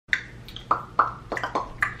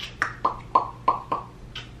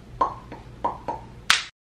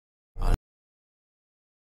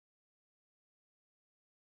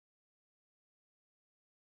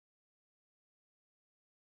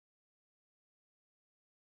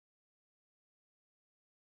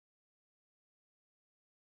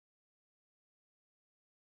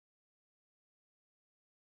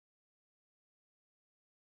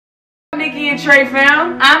Nikki and Trey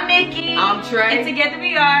fam. I'm Nikki. I'm Trey. And together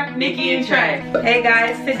we are Nikki and Trey. Hey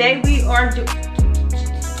guys, today we are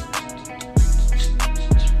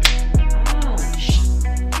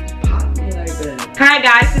Hi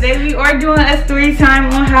guys, today we are doing a story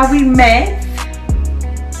time on how we met.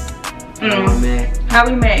 How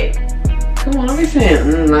we met. Come on, don't be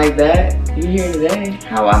saying like that. You here today.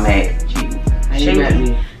 How I met you. How you met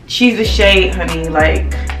me? She's a shade, honey.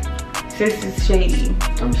 Like, sis is shady.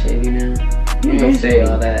 I'm shady now. You don't say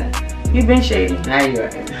all that. You've been shady. Now you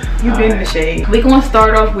are. You've been the shade. We're gonna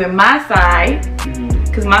start off with my side.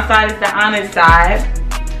 Cause my side is the honest side.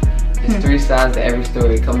 There's three sides to every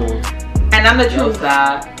story. Come on. And I'm the Your truth.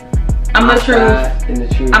 side, I'm the truth. And the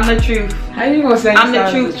truth. I'm the truth. How you gonna say I'm the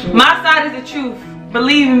truth? My side is the truth.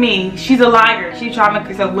 Believe me, she's a liar. She trying to make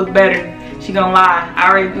herself look better. She gonna lie.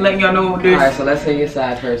 I already letting y'all know this. Alright, so let's say your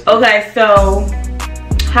side first. Okay, so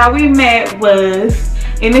how we met was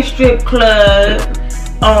in a strip club.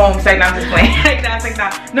 Say no, I'm just playing.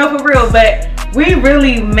 No, for real, but we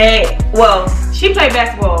really met. Well, she played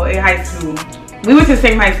basketball in high school. We went to the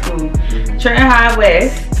same high school, Trenton High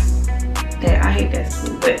West. I hate that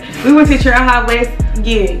school, but we went to Trenton High West.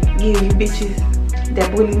 Yeah, you bitches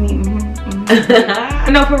that bully me.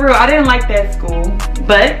 No, for real, I didn't like that school,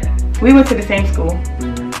 but we went to the same school.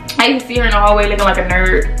 I used to see her in the hallway looking like a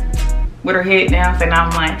nerd with her head down, so now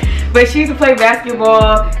I'm lying. But she used to play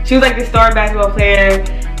basketball. She was like the star basketball player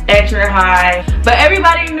at Trenton High. But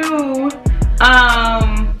everybody knew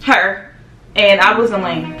her, and I was a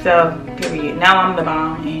lame, so period. Now I'm the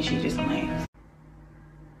bomb, and she's just a lame.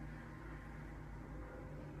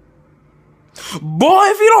 Boy,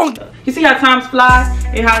 if you don't... You see how times fly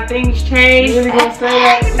and how things change? You really gonna say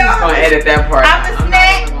that? I'm just gonna edit that part. I'm the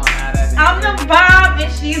snake. I'm the bomb and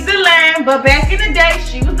she's the lame. But back in the day,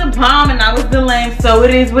 she was the bomb and I was the lame. So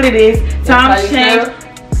it is what it is. Times change.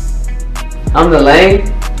 I'm the lame?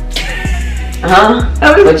 Huh?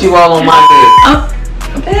 But you all on my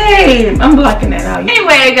dick. Babe, I'm blocking that out.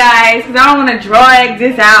 Anyway, guys, because I don't want to drag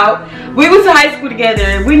this out. We went to high school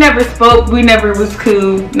together. We never spoke. We never was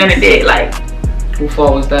cool. None of that. Like, who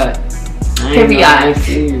fault was that? Period.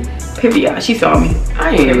 She saw me.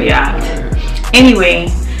 Period. Anyway,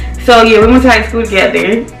 so yeah, we went to high school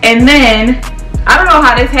together. And then, I don't know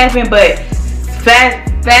how this happened, but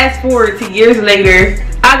fast forward to years later,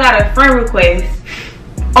 I got a friend request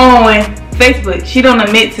on Facebook. She don't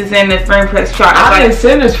admit to send this friend request. I didn't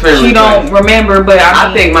send this friend request. She don't remember, but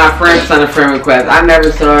I think my friend sent a friend request. I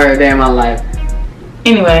never saw her a day in my life.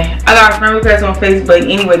 Anyway, I got a friend request on Facebook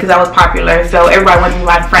anyway because I was popular, so everybody wanted to be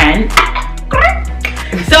my friend.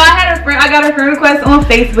 So I got a friend request on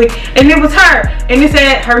Facebook, and it was her, and it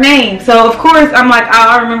said her name. So of course I'm like,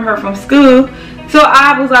 I remember her from school. So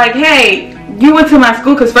I was like, hey, you went to my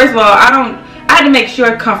school? Because first of all, I had to make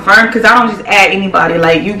sure confirm, because I don't just add anybody.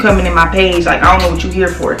 Like, you coming in my page, like, I don't know what you here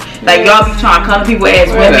for. Like, y'all be trying to come to people as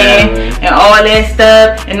women and all that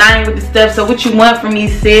stuff, and I ain't with the stuff. So what you want from me,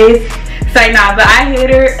 sis? It's like, nah. But I hit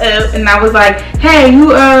her up and I was like, hey, you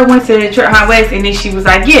went to Trenton High West? And then she was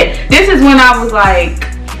like, yeah. This is when I was like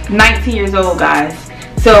 19 years old, guys.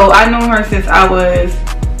 So I know her since I was,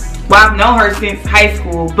 well, I've known her since high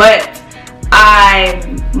school, but I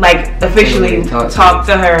like officially talked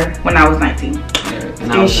to her when I was 19.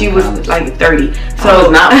 And she was like 30. So I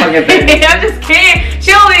was not fucking 30. I'm just kidding.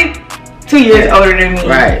 She only 2 years older than me.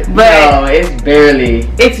 Right. But no, it's barely.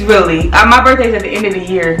 It's really. My birthday's at the end of the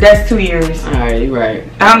year. That's 2 years. Alright, you're right.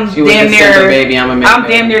 I'm damn near. Baby, I'm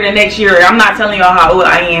damn near the next year. I'm not telling y'all how old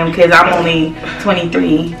I am because I'm only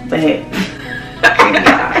 23. But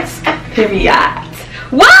period.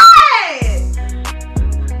 What?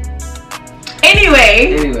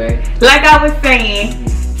 Anyway, like I was saying,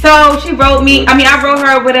 so she wrote me. I mean, I wrote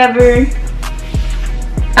her whatever.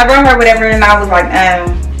 And I was like,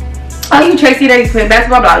 oh, you Tracy that he's playing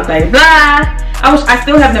basketball, blah blah blah. I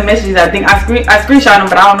still have the messages. I think I screenshot them,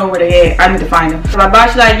 but I don't know where they at. I need to find them. Blah blah.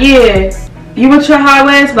 She's like, yeah, you went to High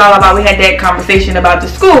West, blah blah blah. We had that conversation about the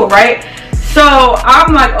school, right? So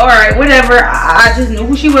I'm like, all right, whatever. I just knew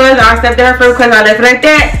who she was. I accepted her friend request. I left it like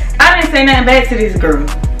that. I didn't say nothing back to this girl.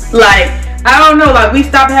 Like, I don't know, like, we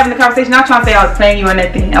stopped having the conversation. Not trying to say I was playing you or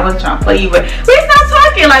nothing. I wasn't trying to play you, but we stopped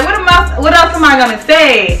talking. Like, what else am I gonna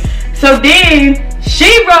say? So then she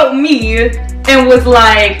wrote me and was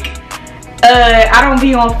like, I don't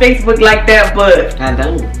be on Facebook like that, but I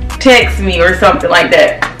don't. Text me or something like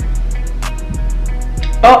that.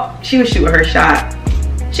 Oh, she was shooting her shot.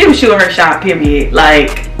 She was shooting her shot, period.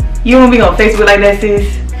 Like, you don't be on Facebook like that,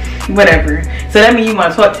 sis? Whatever. So that means you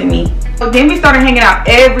want to talk to me. So then we started hanging out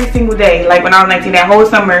every single day. Like when I was 19, that whole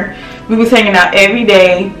summer, we was hanging out every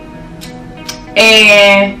day.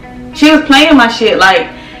 And She was playing my shit. Like,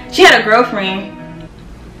 she had a girlfriend.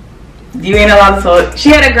 You ain't allowed to talk. She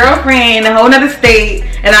had a girlfriend in a whole nother state,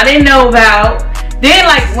 and I didn't know about. Then,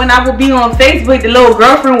 like, when I would be on Facebook, the little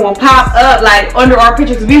girlfriend will pop up, like, under our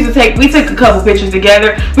pictures. We took a couple pictures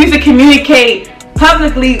together. We used to communicate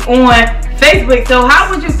publicly on Facebook. So how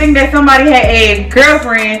would you think that somebody had a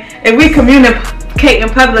girlfriend if we communicating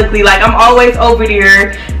publicly? Like, I'm always over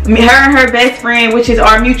there. Her and her best friend, which is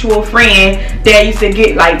our mutual friend, that used to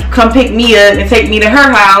get, like, come pick me up and take me to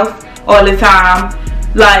her house all the time.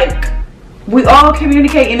 Like, we all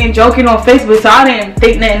communicating and joking on Facebook, so I didn't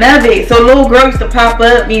think nothing of it. So little girl used to pop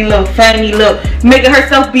up, being a little funny, making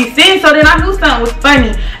herself be seen. So then I knew something was funny.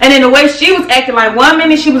 And then the way she was acting, like 1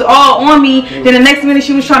 minute she was all on me, then the next minute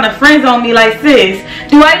she was trying to friend zone me. Like, sis,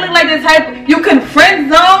 do I look like the type you can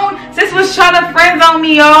friend zone? Sis was trying to friend zone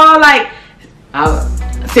me, y'all. Like,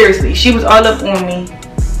 seriously, she was all up on me,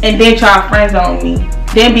 and then try to friend zone me,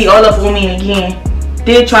 then be all up on me again,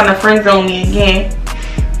 then trying to friend zone me again.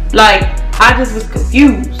 Like, I just was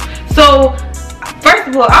confused. So, first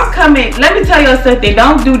of all, I'm coming. Let me tell you something.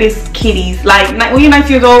 Don't do this, kiddies. Like, when you're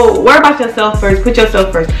 19 years old, worry about yourself first. Put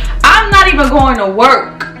yourself first. I'm not even going to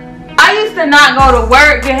work. I used to not go to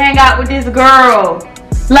work to hang out with this girl.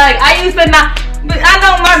 Like, I used to not. But I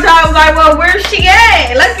know my job was like, well, where's she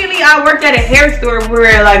at? Luckily, I worked at a hair store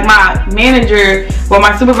where, like, my manager, well,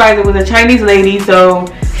 my supervisor was a Chinese lady. So,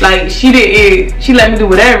 like, she let me do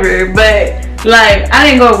whatever. But, like, I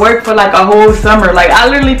didn't go to work for like a whole summer. Like, I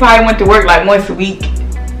literally probably went to work like once a week.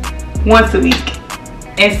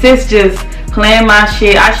 And sis just playing my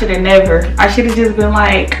shit. I should have never. I should have just been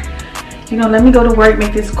like, you know, let me go to work,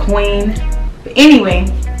 make this coin. But anyway,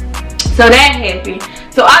 so that happened.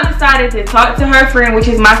 So I decided to talk to her friend, which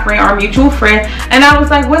is my friend, our mutual friend. And I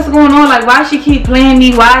was like, what's going on? Like, why she keep playing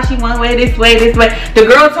me? Why she one way, this way, this way? The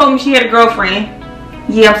girl told me she had a girlfriend.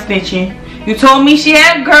 Yeah, I'm snitching. You told me she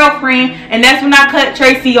had a girlfriend, and that's when I cut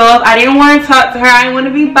Tracy off. I didn't want to talk to her. I didn't want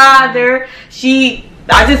to be bothered.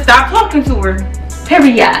 I just stopped talking to her.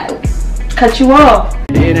 Period. Cut you off.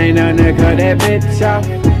 It ain't nothing to cut that bitch off.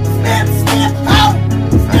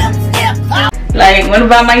 Like, what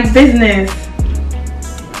about my business?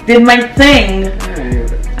 Did my thing.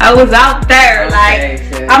 I was out there, like,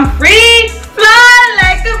 I'm free, fly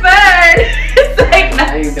like a bird. It's like, nah.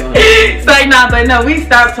 How you doing? It's like, nah, but no, we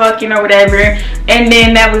stopped talking or whatever, and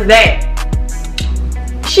then that was that.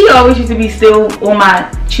 She always used to be still on my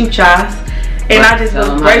chuchas, and I just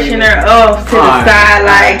was brushing her off to the side,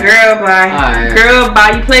 like, girl, bye. Girl,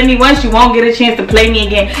 bye. You play me once, you won't get a chance to play me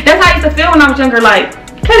again. That's how I used to feel when I was younger, like,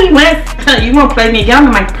 play me once, you won't play me again. I'm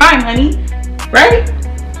in my prime, honey, right?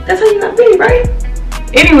 That's how you gotta be, right?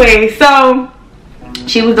 Anyway, so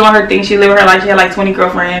she was doing her thing. She lived her life. She had like 20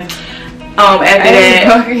 girlfriends. After that.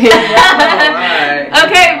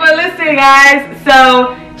 Okay, but listen, guys.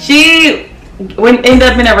 So she ended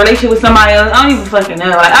up in a relationship with somebody else. I don't even fucking know.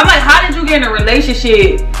 Like, I'm like, how did you get in a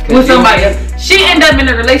relationship with somebody else? She ended up in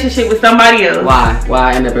a relationship with somebody else. Why?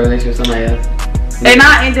 Why end up in a relationship with somebody else? And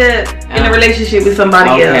I ended up in a relationship with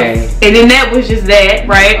somebody else. And then that was just that,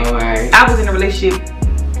 right? Alright. I was in a relationship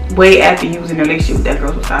way after you was in a relationship with that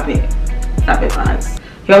girl, so stop it. Stop it, fine.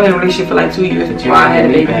 You was in a relationship for like 2 years until I had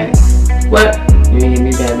a baby. What? You didn't get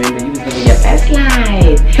me back, baby. You was living your best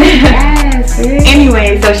life. Yes.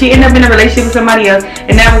 Anyway, so she ended up in a relationship with somebody else,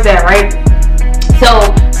 and that was that, right?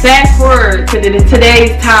 So fast forward to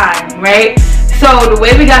today's time, right? So the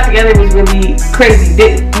way we got together was really crazy.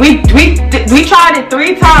 We tried it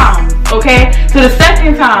 3 times, okay? So the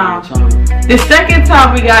second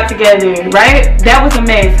time we got together, right? That was a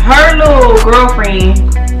mess. Her little girlfriend,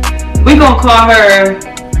 we gonna call her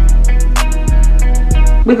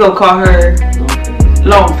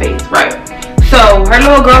Longface, right? So her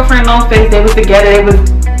little girlfriend Longface, they was together. They was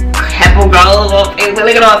couple girls.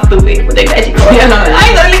 Look at all stupid with their matching clothes. I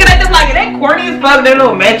ain't gonna look at them like that corny as fuck. Their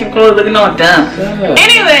little matching clothes looking all dumb.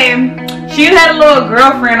 Anyway, she had a little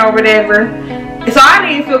girlfriend or whatever. So I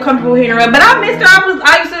didn't feel comfortable hitting her up, but I missed her.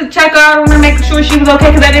 I used to check her out on her, making sure she was okay.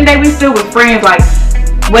 Cause at the end of the day, we still was friends. Like,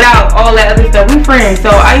 without all that other stuff, we friends. So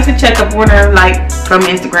I used to check up on her, like, from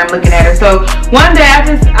Instagram, looking at her. So one day I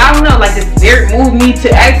don't know, like, the spirit moved me to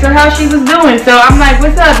ask her how she was doing. So I'm like,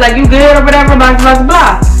 what's up? Like, you good or whatever? Blah blah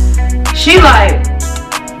blah. She like,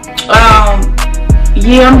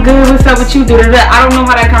 yeah, I'm good. What's up with you? I don't know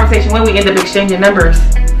how that conversation went. We end up exchanging numbers.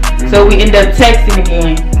 So we end up texting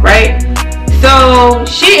again, right? So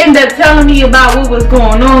she ended up telling me about what was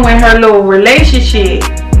going on with her little relationship.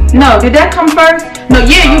 No, did that come first? No,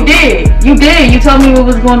 yeah, you did. You did. You told me what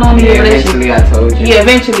was going on in your relationship. Eventually I told you. Yeah,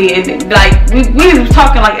 eventually. And, like, we was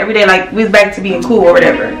talking like every day, like we was back to being cool or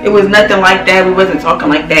whatever. It was nothing like that. We wasn't talking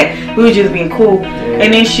like that. We was just being cool. Yeah.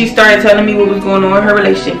 And then she started telling me what was going on in her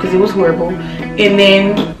relationship because it was horrible. And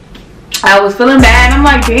then I was feeling bad. And I'm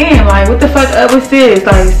like, damn, like what the fuck up with sis?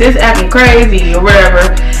 Like sis acting crazy or whatever.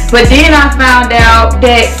 But then I found out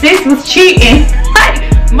that sis was cheating. Like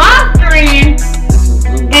my friend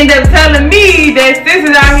ended up telling me that sis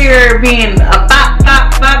is out here being a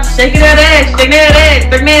bop, shaking that ass, shaking that ass,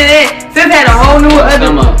 shaking that ass. Sis had a whole new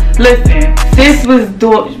other. Listen, sis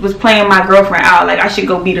was playing my girlfriend out like I should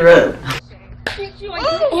go beat her up.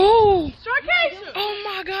 Oh, oh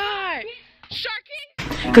my God,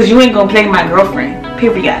 Sharky. Cause you ain't gonna play my girlfriend.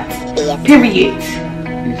 Period. Period.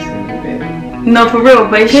 No, for real,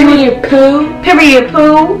 but Period poo. Period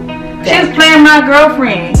poo. She was playing my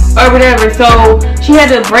girlfriend or whatever, so she had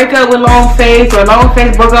to break up with Long Face, or Long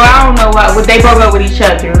Face broke up. I don't know what they broke up with each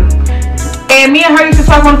other. And me and her used to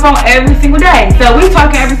talk on the phone every single day. So we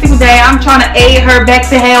talking every single day. I'm trying to aid her back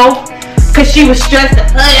to health because she was stressed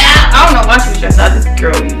out. I don't know why she was stressed out. This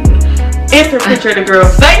girl, it's her picture of the girl.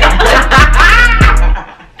 It's like,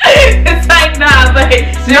 it's like nah, but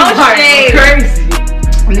no shade. Crazy.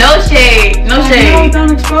 No shade, no shade.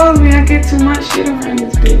 Don't expose me. I get too much shit around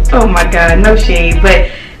this bitch. Oh my God, no shade. But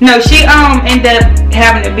no, she ended up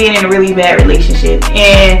having to be in a really bad relationship,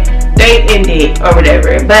 and they ended or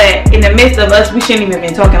whatever. But in the midst of us, we shouldn't even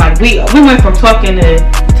been talking. Like we went from talking to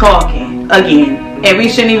talking again, and we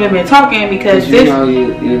shouldn't even been talking because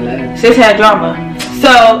sis had drama.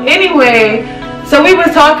 So anyway. So we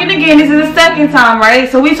was talking again. This is the second time, right?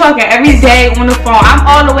 So we talking every day on the phone. I'm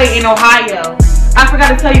all the way in Ohio. I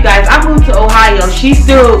forgot to tell you guys, I moved to Ohio. She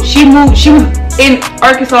was in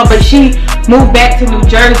Arkansas, but she moved back to New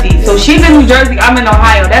Jersey. So she's in New Jersey, I'm in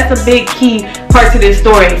Ohio. That's a big key part to this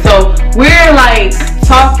story. So we're like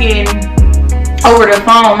talking over the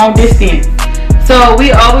phone, long distance. So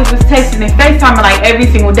we always was texting and FaceTiming like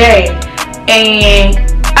every single day. And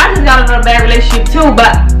I just got in a bad relationship too,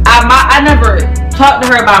 but I never talked to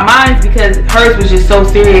her about mine because hers was just so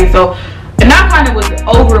serious. So, and I kind of was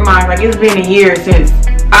over mine. Like it's been a year since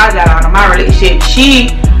I got out of my relationship. She,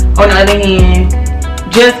 on the other hand,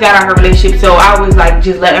 just got out of her relationship. So I was like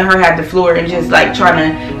just letting her have the floor and just like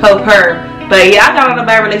trying to help her. But yeah, I got out of a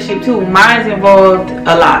bad relationship too. Mine's involved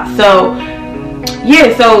a lot. So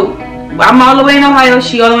yeah, so I'm all the way in Ohio.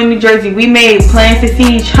 She all the way in New Jersey. We made plans to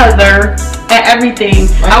see each other and everything.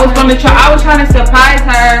 I was trying to surprise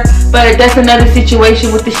her, but that's another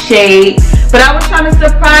situation with the shade. But I was trying to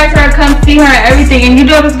surprise her, come see her and everything. And you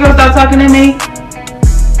know this girl started talking to me?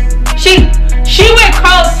 She went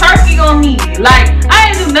cold turkey on me. Like,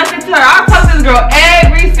 I didn't do nothing to her. I talk to this girl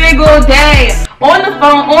every single day. On the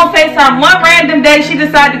phone, on FaceTime. One random day, she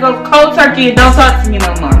decided to go cold turkey and don't talk to me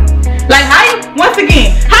no more. Like, once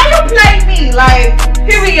again, how you play me? Like,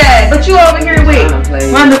 period. But you over here with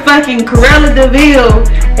motherfucking Cruella de Vil,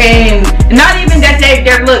 and not even that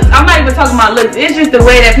their looks. I'm not even talking about looks. It's just the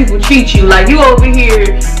way that people treat you. Like, you over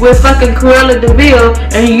here with fucking Cruella de Vil,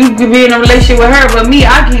 and you could be in a relationship with her. But me,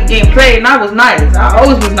 I keep getting played, and I was nice. I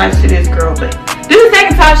always was nice to this girl, but this is the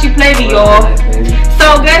second time she played me, y'all.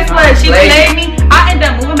 So guess what? She played me. I ended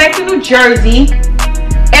up moving back to New Jersey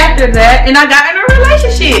after that, and I got in a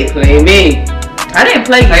relationship. Play me. I didn't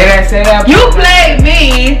play you. You played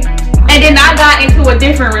me, and then I got into a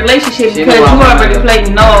different relationship because you already played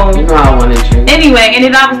me. No. You know I wanted you. Anyway, and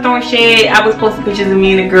then I was throwing shade. I was posting pictures of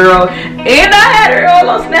me and the girl, and I had her all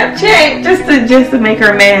on Snapchat just to make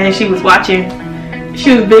her mad. She was watching.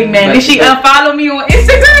 She was big man. Did she unfollow me on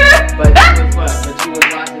Instagram? But you was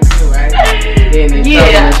watching too, right?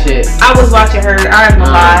 Yeah, shit. I was watching her. I ain't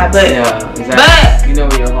gonna lie, but yeah, exactly. But you know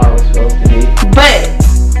where your heart was supposed to be. But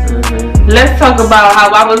let's talk about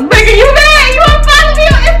how I was making you mad. You unfollowed me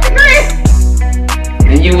on Instagram,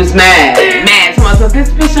 and you was mad. Mad. So this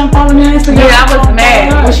bitch unfollowed me on Instagram. Yeah, I was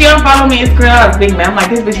mad. When she unfollowed me on Instagram, I was big man. I'm like,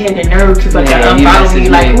 this bitch had the nerve to like unfollow me.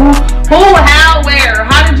 Like, who, how, where?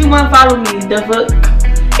 How did you unfollow me? The fuck?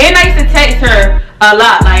 And I used to text her a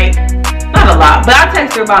lot, like. Not a lot, but I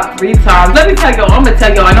text her about 3 times. Let me tell you, I'm gonna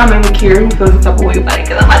tell y'all, and I'm gonna care who feels the type of way about it,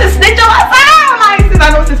 cause I'm about to snitch on myself. Like, since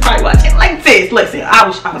I know sis probably watching. Like, sis, listen, I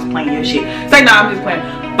was playing your shit. Say no, I'm just playing.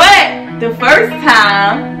 But the first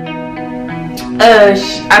time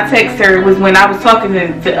I text her was when I was talking to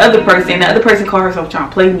the other person. The other person called herself trying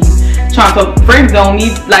to play me, trying to friend zone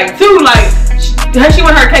me, like too, like she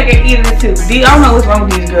want her cake and eat it too. I don't know what's wrong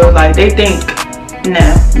with these girls. Like they think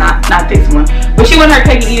No, not this one. But she wanted her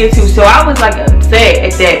cake and eat it too. So I was like upset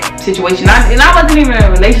at that situation. And I wasn't even in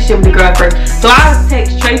a relationship with the girl at first. So I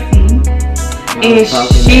text Tracy, and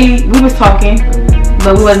we was talking,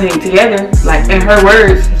 but we wasn't even together. Like in her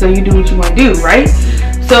words, so you do what you want to do, right?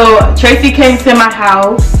 So Tracy came to my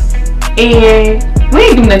house, and we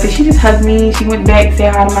didn't do nothing. She just hugged me. She went back,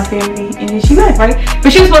 said hi to my family, and then she left, right?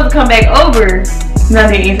 But she was supposed to come back over. Now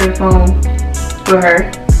they answer the phone for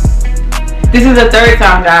her. This is the third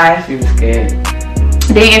time, guys. She was scared.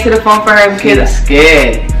 They answered the phone for her because she was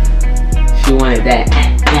scared. She wanted that.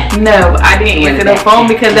 No, I didn't answer the phone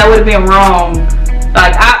because that would have been wrong.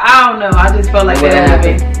 Like I don't know. I just felt like that would have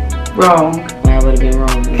been wrong. Why would have been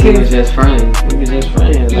wrong? We was just friends. We was just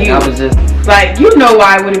friends. Like I was just like, you know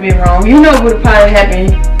why it would have been wrong. You know what would have probably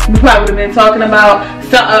happened. We probably would have been talking about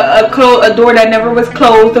a door that never was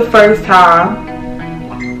closed the first time.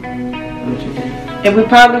 And we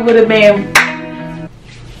probably would have been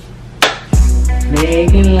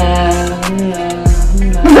making love.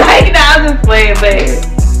 Like, nah, I'm just playing, but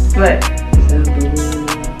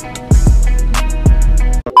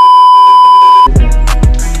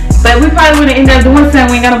we probably would have ended up doing something.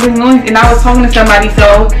 We ain't got no business. And I was talking to somebody,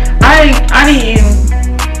 so I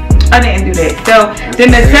didn't do that. So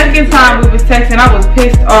then the second time we was texting, I was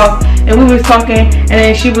pissed off, and we was talking, and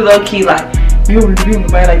then she was low key like, you don't do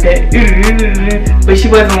nobody like that. But she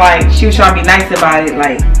wasn't like, she was trying to be nice about it,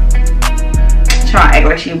 like trying to act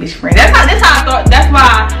like she was friend. That's how I thought. That's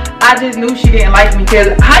why I just knew she didn't like me,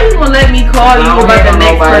 because how you gonna let me call you about the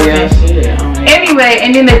next person? Anyway,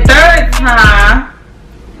 and then the third time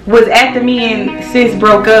was after me and sis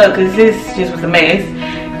broke up, because sis just was a mess.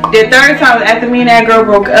 The third time was after me and that girl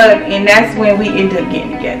broke up, and that's when we ended up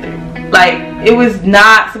getting together. Like, it was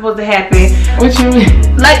not supposed to happen. What you mean?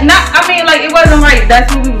 Like, like, it wasn't like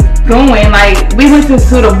that's where we was going. Like, we went to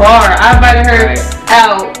the bar. I invited her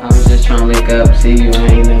out. I was just trying to link up, see you. I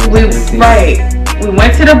ain't never We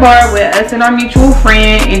went to the bar with us and our mutual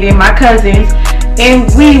friend, and then my cousins,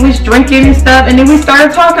 and we was drinking and stuff, and then we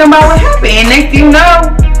started talking about what happened. And next thing you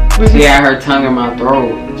know, she had her tongue in my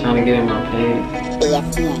throat, trying to get in my pants.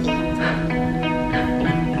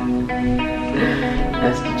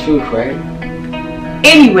 That's the truth, right?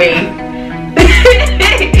 Anyway,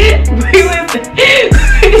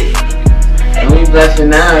 Don't be blushing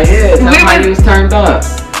now, yeah. Tell me how you was turned up.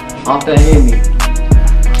 Off that Henny.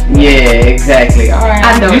 Yeah, exactly. Alright.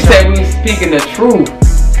 I know. You said we speaking the truth.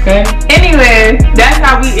 Okay. Anyway, that's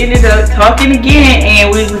how we ended up talking again,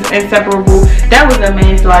 and we was inseparable. That was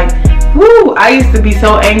amazing. Like, woo, I used to be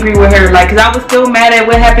so angry with her, like, cause I was still mad at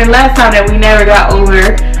what happened last time that we never got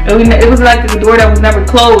over. And it was like the door that was never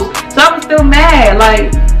closed, so I was still mad,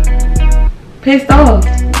 like, pissed off.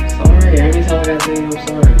 Sorry, every time I gotta say I'm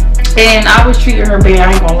sorry. And I was treating her bad.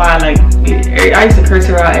 I ain't gonna lie, like, I used to curse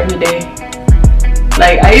her out every day.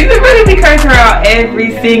 Like, I used to really be cursing her out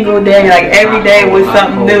every single day. Like, every day was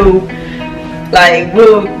something new. Like,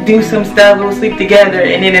 we'll do some stuff, we'll sleep together,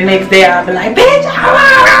 and then the next day I'll be like, bitch,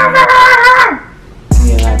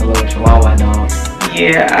 yeah, like a little chihuahua dog.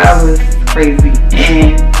 Yeah, I was crazy.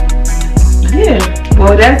 And yeah,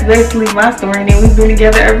 well, that's basically my story, and then we've been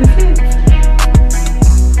together ever since.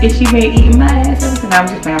 And she been eating my ass ever since. I'm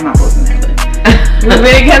just playing, I'm not posting that, but we've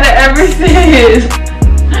been together ever since.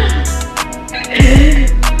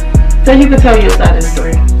 So you can tell your side of the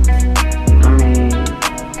story. I mean,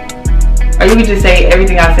 or you could just say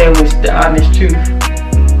everything I said was the honest truth.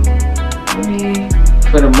 I mean,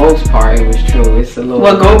 for the most part, it was true. It's a little.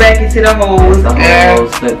 Well, go back into the holes. The whole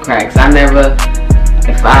slip cracks. I never,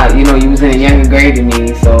 if I, you know, you was in a younger grade than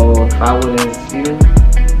me, so if I would have, you know,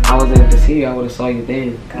 I wasn't able to see you, I would have saw you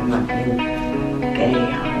then. Cause I'm gay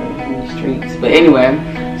out in the streets. But anyway,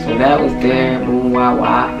 so that was there. Boom, wah,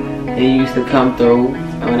 wah. They used to come through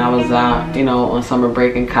when I was out, you know, on summer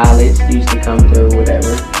break in college. They used to come through,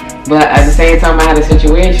 whatever. But at the same time, I had a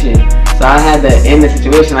situation. So I had to end the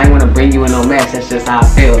situation. I didn't want to bring you in no mess. That's just how I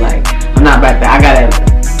feel. Like, I'm not back there.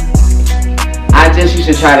 I just used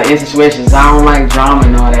to try to end situations. I don't like drama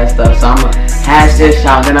and all that stuff. So I'm going to hash this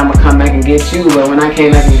out. Then I'm going to come back and get you. But when I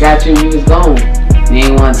came back and got you, you was gone. You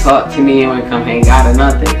ain't want to talk to me. You ain't want to come hang out or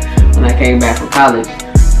nothing when I came back from college.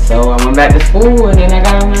 So I went back to school, and then I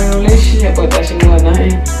got in a relationship, but that shit was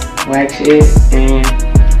nothing. Whack shit, and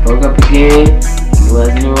broke up again. He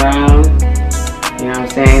wasn't around. You know what I'm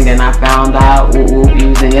saying? Then I found out, you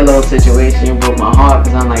was in your little situation. It broke my heart,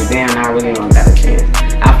 because I'm like, damn, I really don't got a chance.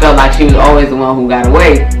 I felt like she was always the one who got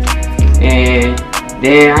away. And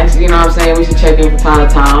then, you know what I'm saying? We should check in from time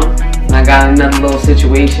to time. And I got another little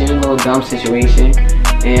situation, a little dumb situation.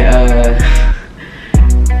 And,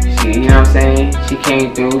 you know what I'm saying? She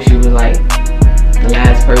came through. She was like, the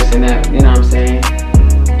last person that, you know what I'm saying,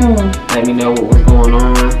 let me know what was going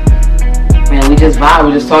on. And we just vibed,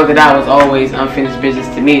 we just talked it out. It was always unfinished business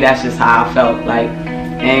to me. That's just how I felt, like,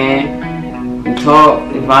 and we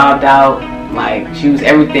talked, we vibed out, like, she was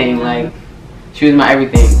everything, like, she was my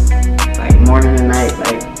everything, like, morning and night,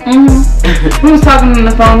 like. We was talking on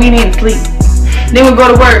the phone, we didn't sleep. Then we go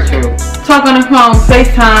to work, talk on the phone,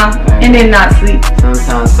 FaceTime, and then not sleep.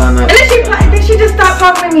 Sometimes sun up. And then she just stopped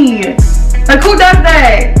talking to me. Like, who does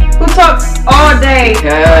that? Who talks all day,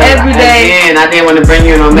 every day? Again, I didn't want to bring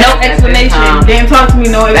you no mess. No explanation. Didn't talk to me,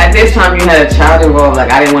 no explanation. At this time, you had a child involved.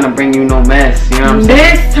 Like, I didn't want to bring you no mess. You know what I'm saying?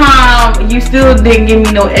 This time, you still didn't give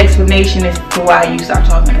me no explanation as to why you stopped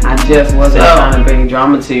talking to me. I just wasn't trying to bring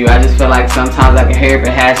drama to you. I just feel like sometimes I can hear if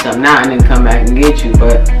it has something out and then come back and get you.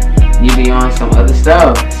 But you be on some other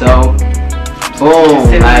stuff. So, boom.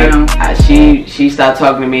 Like, she stopped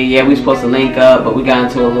talking to me. Yeah, we supposed to link up, but we got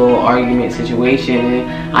into a little argument situation. And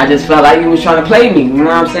I just felt like you was trying to play me. You know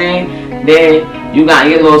what I'm saying? Then you got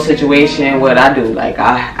your little situation. What I do? Like,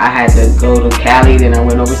 I had to go to Cali. Then I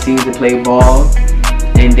went overseas to play ball.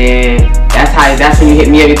 And then that's when you hit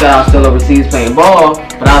me up. You thought I was still overseas playing ball,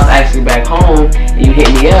 but I was actually back home. And you hit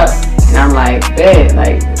me up. And I'm like, bet,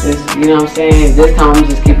 like, this, you know what I'm saying? This time I'm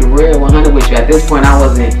just keep it real, 100 with you. At this point, I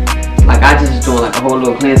wasn't, like, I just was doing, like, a whole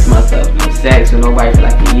little cleanse myself. No sex with nobody for,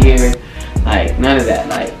 like, a year. Like, none of that,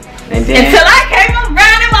 like, and then. Until I came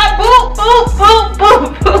around and my boop, boop, boop,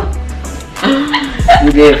 boop, boop.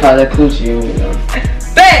 You did probably coochie, you know.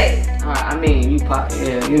 Babe! I mean, you pop,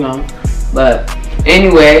 yeah, you know. But,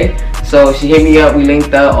 anyway, so she hit me up, we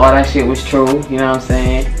linked up, all that shit was true, you know what I'm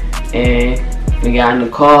saying? And we got in the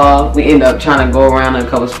car. We ended up trying to go around a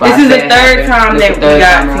couple spots. This is the third time that we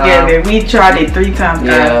got together. We tried it 3 times.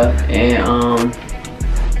 Yeah, and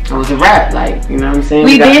it was a wrap. Like, you know what I'm saying?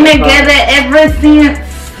 We been together ever since.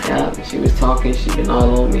 Yeah, she was talking. She been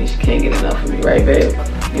all on me. She can't get enough of me, right, babe?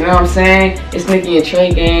 You know what I'm saying? It's Nikki and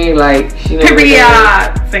Trey game. Like, she never. Period.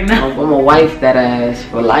 I'm a wife that ass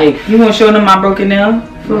for life. You want to show them my broken nail?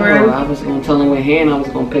 For real? I was gonna tell them what hand I was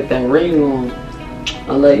gonna put that ring on.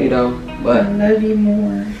 I love you though. But I love you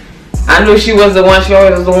more. I knew she was the one. She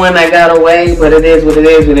always was the one that got away. But it is what it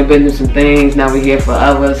is. We've been through some things. Now we here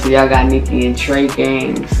forever. So y'all got Nikki and Trey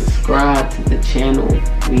gang. Subscribe to the channel.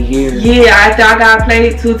 We here. Yeah, after I got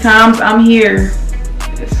played 2 times, I'm here.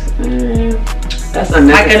 That's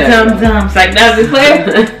unnecessary. Like a thumbs. Like nothing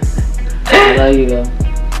clear. I love you though.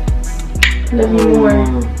 Love you more.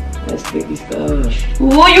 That's sticky stuff.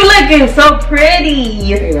 Ooh, you looking so pretty.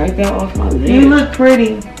 Hey, right there off my lip. You look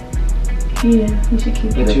pretty. Yeah, you should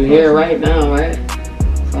keep it. But you here right now, right?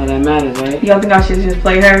 That's all that matters, right? Y'all think I should just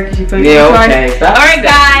play her because she played me? Yeah, okay. Alright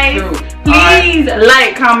guys, please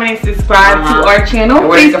like, comment, and subscribe to our channel.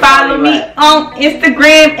 Please follow me on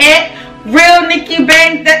Instagram at Real Nikki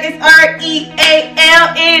Bangs. That is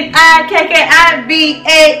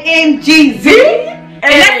RealNikkibangz. And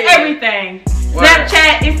that's everything.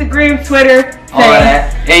 Snapchat, Instagram, Twitter, all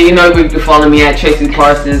that. And you know you can follow me at Tracy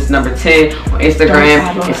Parsons #10 on Instagram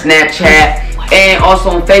and Snapchat, and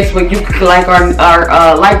also on Facebook. You can like our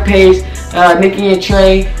like page, Nikki and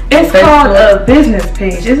Trey. It's called a business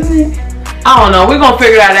page, isn't it? I don't know. We're gonna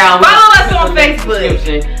figure that out. Follow us on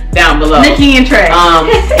Facebook. Down below. Nikki and Trey.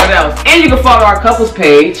 What else? And you can follow our couples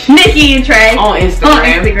page, Nikki and Trey, on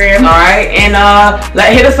Instagram. Alright. And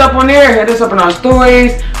hit us up on there. Hit us up on our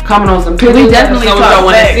stories. Comment on some pictures. We definitely talk y'all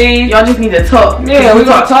want to see. Y'all just need to talk. Yeah, we're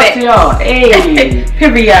gonna talk to y'all. Hey.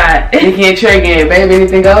 Period. Nikki and Trey game, baby.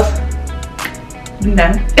 Anything else?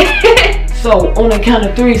 None. So on the count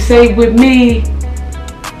of 3, say with me.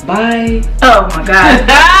 Bye. Oh my God.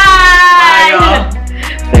 Bye y'all.